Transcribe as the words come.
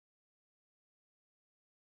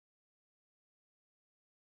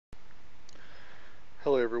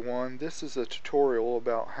Hello everyone, this is a tutorial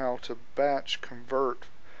about how to batch convert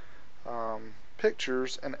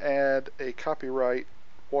pictures and add a copyright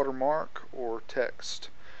watermark or text.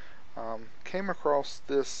 Came across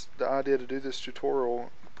the idea to do this tutorial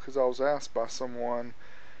because I was asked by someone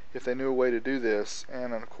if they knew a way to do this,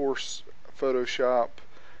 and of course Photoshop,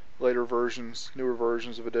 later versions, newer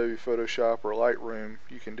versions of Adobe Photoshop or Lightroom,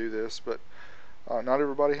 you can do this, but not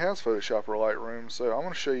everybody has Photoshop or Lightroom, so I'm going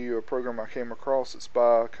to show you a program I came across. It's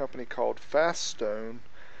by a company called faststone.org,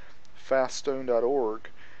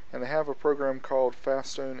 and they have a program called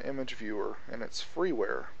Faststone Image Viewer, and it's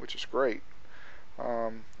freeware, which is great.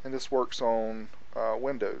 And this works on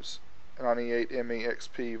Windows 98, ME,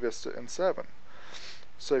 XP, Vista, and 7.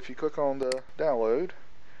 So if you click on the download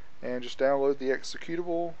and just download the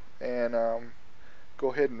executable and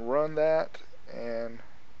go ahead and run that and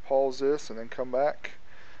pause this and then come back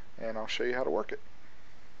and I'll show you how to work it.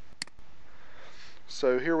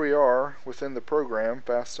 So here we are within the program,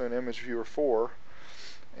 Faststone Image Viewer 4,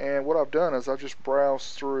 and what I've done is I've just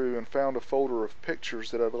browsed through and found a folder of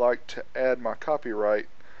pictures that I'd like to add my copyright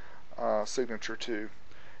signature to.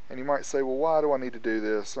 And you might say, well, why do I need to do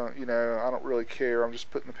this? I don't really care. I'm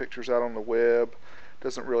just putting the pictures out on the web.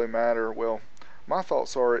 Doesn't really matter. Well, my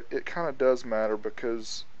thoughts are it kind of does matter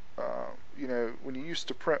because when you used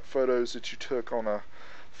to print photos that you took on a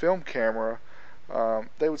film camera,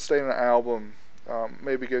 they would stay in an album,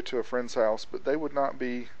 maybe go to a friend's house, but they would not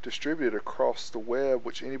be distributed across the web,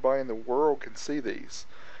 which anybody in the world can see these.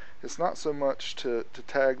 It's not so much to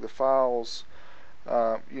tag the files,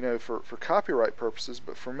 for copyright purposes,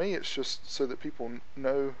 but for me it's just so that people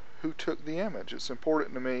know who took the image. It's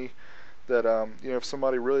important to me that if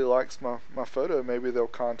somebody really likes my photo, maybe they'll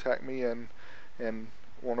contact me and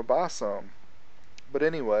want to buy some. But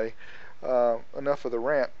anyway, enough of the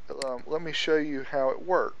rant. Let me show you how it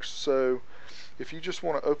works. So if you just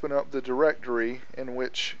want to open up the directory in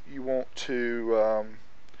which you want to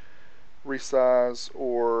resize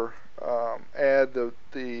or add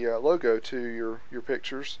the logo to your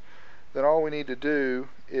pictures, then all we need to do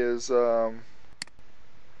is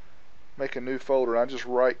make a new folder. I just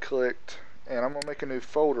right clicked and I'm going to make a new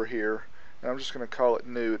folder here, and I'm just going to call it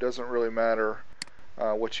new. It doesn't really matter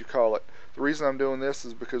what you call it. The reason I'm doing this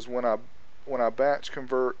is because when I batch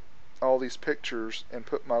convert all these pictures and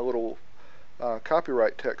put my little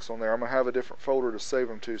copyright text on there, I'm going to have a different folder to save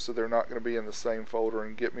them to, so they're not going to be in the same folder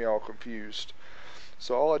and get me all confused.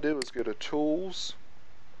 So all I do is go to Tools,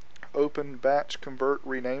 Open Batch Convert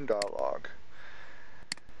Rename Dialog.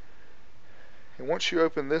 And once you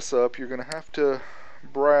open this up, you're going to have to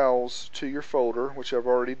browse to your folder, which I've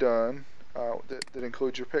already done, that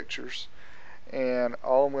includes your pictures. And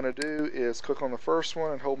all I'm going to do is click on the first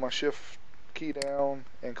one and hold my Shift key down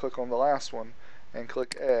and click on the last one and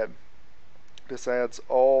click Add. This adds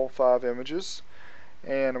all 5 images,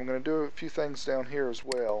 and I'm going to do a few things down here as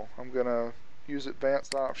well. I'm going to use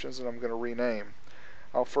advanced options and I'm going to rename.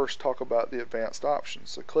 I'll first talk about the advanced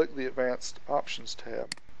options. So click the advanced options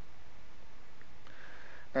tab.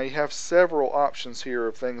 Now you have several options here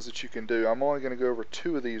of things that you can do. I'm only going to go over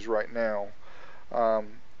 2 of these right now.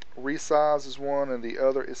 Resize is one and the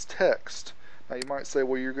other is text. Now you might say,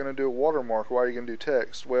 well, you're going to do a watermark. Why are you going to do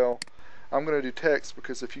text? Well, I'm going to do text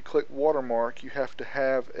because if you click watermark, you have to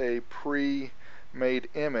have a pre-made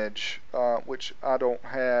image, which I don't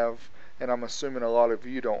have, and I'm assuming a lot of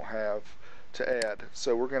you don't have, to add.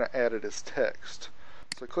 So we're going to add it as text.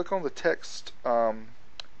 So click on the text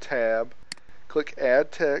tab, click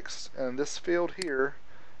add text, and in this field here,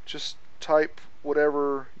 just type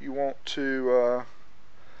whatever you want to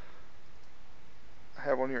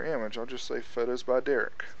have on your image. I'll just say photos by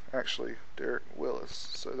Derek. Actually, Derek Willis,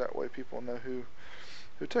 so that way people know who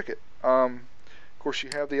took it. Of course, you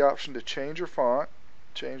have the option to change your font,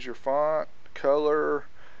 color,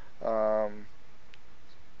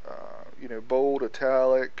 bold,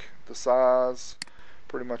 italic, the size,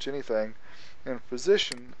 pretty much anything. And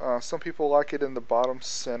position, some people like it in the bottom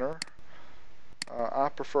center. I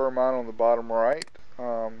prefer mine on the bottom right,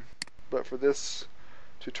 but for this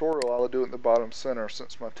tutorial I'll do it in the bottom center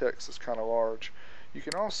since my text is kind of large. You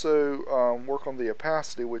can also work on the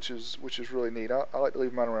opacity, which is really neat. I like to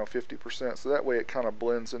leave mine around 50%, so that way it kind of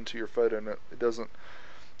blends into your photo and it doesn't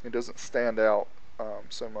stand out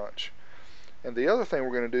so much. And the other thing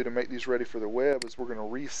we're going to do to make these ready for the web is we're going to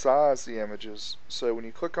resize the images. So when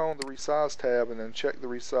you click on the resize tab and then check the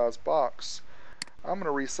resize box, I'm going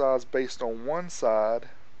to resize based on one side,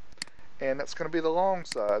 and that's going to be the long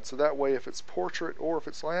side. So that way if it's portrait or if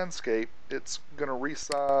it's landscape, it's going to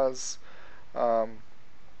resize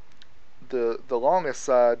the longest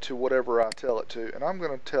side to whatever I tell it to, and I'm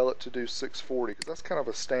going to tell it to do 640 because that's kind of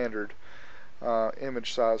a standard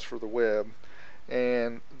image size for the web,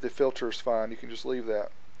 and the filter is fine. You can just leave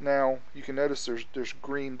that. Now you can notice there's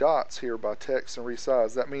green dots here by text and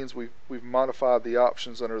resize. That means we've modified the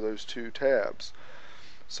options under those two tabs.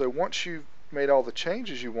 So once you've made all the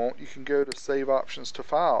changes you want, you can go to Save Options to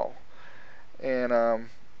File, and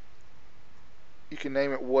you can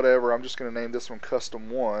name it whatever. I'm just going to name this one Custom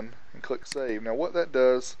 1 and click Save. Now what that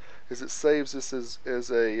does is it saves this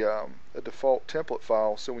as a default template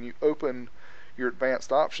file, so when you open your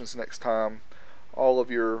advanced options next time, all of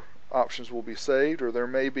your options will be saved, or there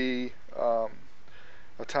may be a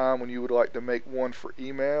time when you would like to make one for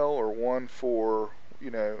email or one for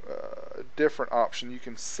a different option. You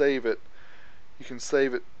can save it.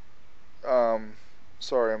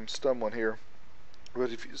 Sorry, I'm stumbling here. But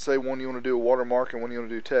if you say one you want to do a watermark and one you want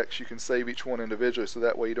to do text, you can save each one individually, so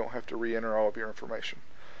that way you don't have to re-enter all of your information.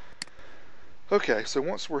 Okay, so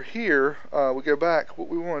once we're here, we go back. What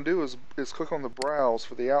we want to do is click on the Browse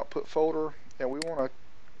for the output folder, and we want to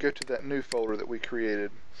go to that new folder that we created.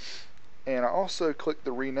 And I also click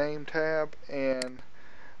the Rename tab, and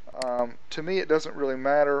to me it doesn't really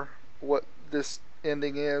matter what this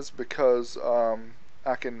ending is because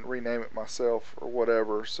I can rename it myself or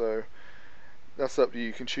whatever, so that's up to you.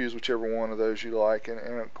 You can choose whichever one of those you like, and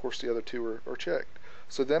of course the other two are checked.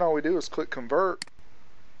 So then all we do is click Convert,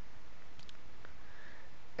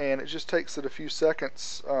 and it just takes it a few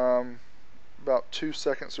seconds, about 2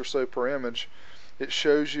 seconds or so per image. It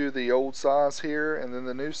shows you the old size here and then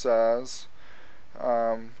the new size,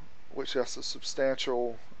 which has a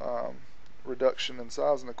substantial reduction in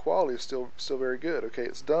size, and the quality is still very good. Okay,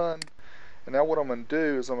 it's done. And now what I'm going to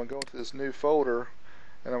do is I'm going to go into this new folder,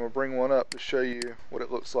 and I'm going to bring one up to show you what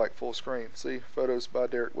it looks like full screen. See, Photos by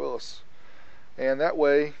Derek Willis. And that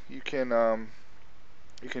way you can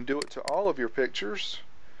do it to all of your pictures,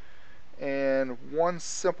 and one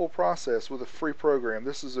simple process with a free program.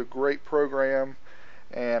 This is a great program,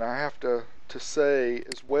 and I have to say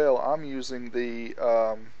as well, I'm using the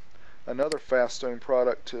another Faststone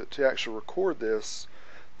product to actually record this,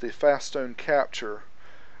 the Faststone Capture,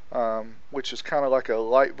 which is kind of like a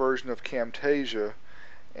light version of Camtasia,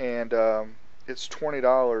 and it's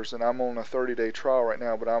 $20, and I'm on a 30-day trial right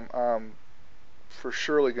now, but I'm for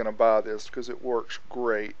surely going to buy this because it works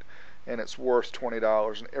great, and it's worth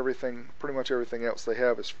 $20, and everything, pretty much everything else they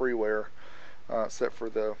have is freeware, except for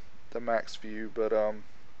the max view. But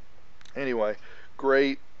anyway,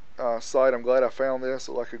 great site. I'm glad I found this.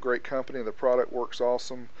 I like a great company. The product works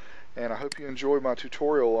awesome, and I hope you enjoyed my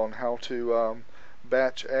tutorial on how to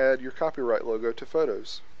batch add your copyright logo to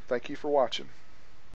photos. Thank you for watching.